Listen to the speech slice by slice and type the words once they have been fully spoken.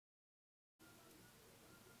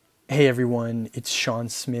Hey everyone, it's Sean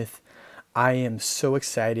Smith. I am so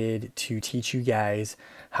excited to teach you guys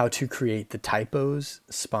how to create the Typos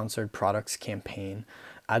sponsored products campaign.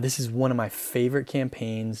 This is one of my favorite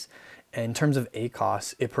campaigns. In terms of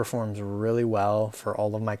ACoS, it performs really well for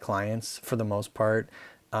all of my clients for the most part,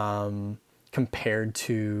 compared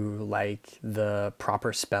to like the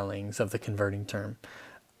proper spellings of the converting term.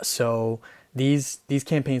 So these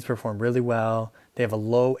campaigns perform really well. They have a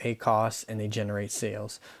low ACoS and they generate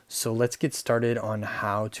sales. So let's get started on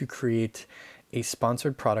how to create a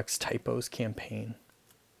sponsored products typos campaign.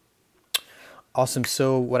 Awesome.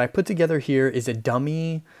 So what I put together here is a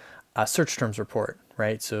dummy search terms report,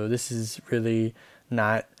 right? So this is really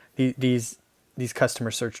not these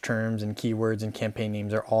customer search terms and keywords and campaign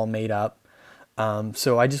names are all made up.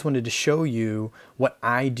 So I just wanted to show you what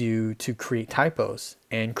I do to create typos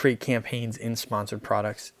and create campaigns in sponsored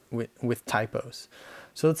products with typos.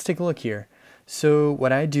 So let's take a look here. So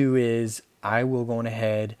what I do is I will go on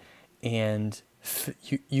ahead and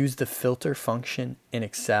use the filter function in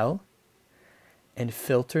Excel and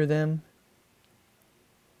filter them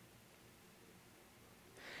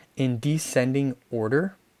in descending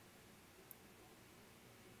order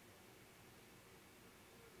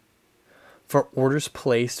for orders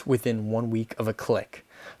placed within 1 week of a click.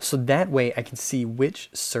 So that way I can see which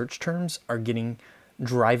search terms are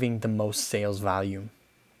driving the most sales volume.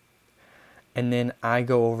 And then I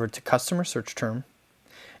go over to customer search term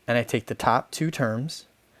and I take the top 2 terms,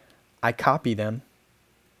 I copy them,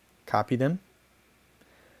 and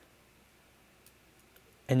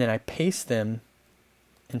then I paste them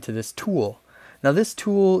into this tool. Now this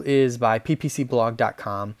tool is by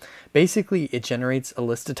ppcblog.com. Basically, it generates a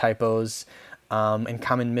list of typos and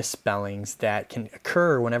common misspellings that can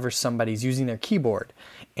occur whenever somebody's using their keyboard.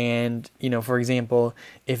 And, for example,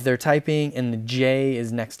 if they're typing and the J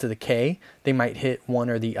is next to the K, they might hit one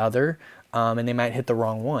or the other, and they might hit the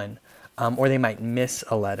wrong one, or they might miss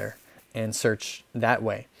a letter and search that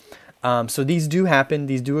way. So these do happen,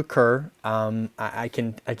 these do occur. I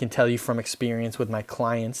can tell you from experience with my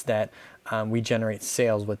clients that we generate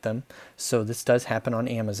sales with them. So this does happen on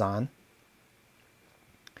Amazon.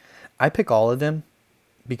 I pick all of them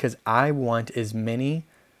because I want as many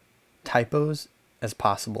typos as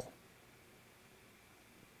possible.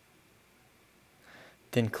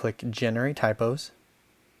 Then click Generate Typos.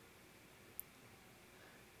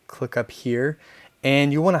 Click up here.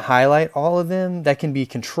 And you want to highlight all of them. That can be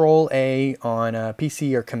Control A on a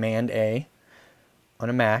PC or Command A on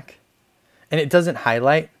a Mac. And it doesn't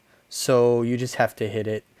highlight, so you just have to hit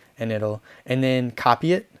it and then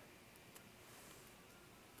copy it.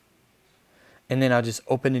 And then I'll just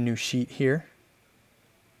open a new sheet here.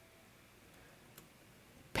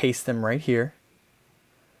 Paste them right here.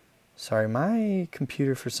 Sorry, my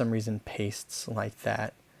computer for some reason pastes like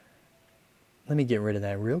that. Let me get rid of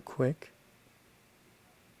that real quick.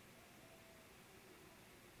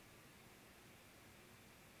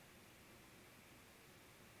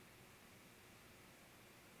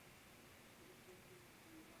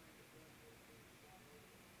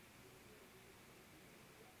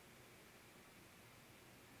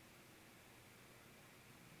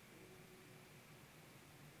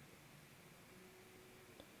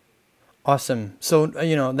 Awesome. So,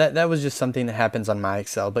 that was just something that happens on my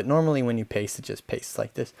Excel, but normally when you paste, it just pastes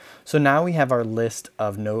like this. So now we have our list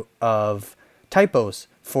of typos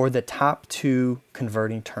for the top 2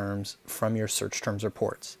 converting terms from your search terms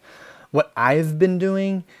reports. What I've been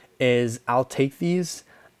doing is I'll take these,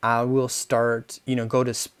 I will start, go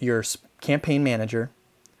to your campaign manager,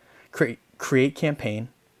 create campaign,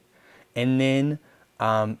 and then,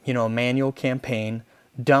 manual campaign,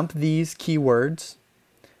 dump these keywords,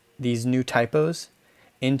 these new typos,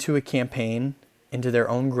 into a campaign, into their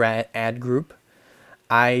own ad group.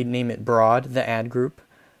 I name it broad, the ad group,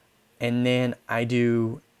 and then I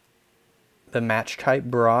do the match type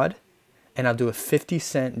broad, and I'll do a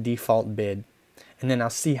 50-cent default bid, and then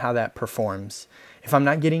I'll see how that performs. If I'm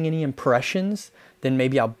not getting any impressions, then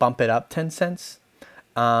maybe I'll bump it up 10 cents.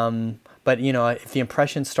 But if the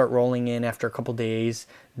impressions start rolling in after a couple days,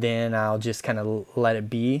 then I'll just kind of let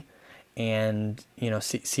it be and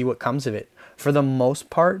see what comes of it. For the most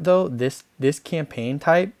part though, this campaign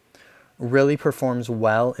type really performs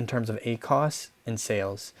well in terms of ACoS and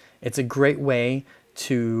sales. It's a great way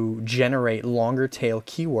to generate longer tail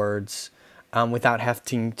keywords without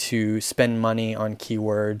having to spend money on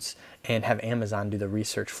keywords and have Amazon do the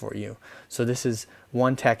research for you. So this is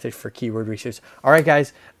one tactic for keyword research. All right,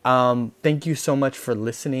 guys, thank you so much for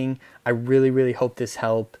listening. I really hope this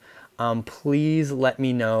helped. Please let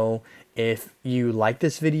me know if you like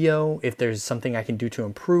this video, if there's something I can do to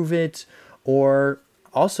improve it, or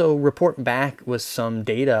Also report back with some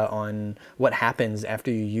data on what happens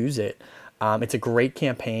after you use it. It's a great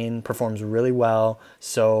campaign, performs really well.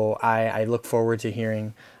 So I look forward to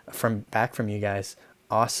hearing back from you guys.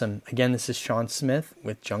 Awesome. Again, this is Sean Smith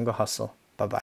with Jungle Hustle.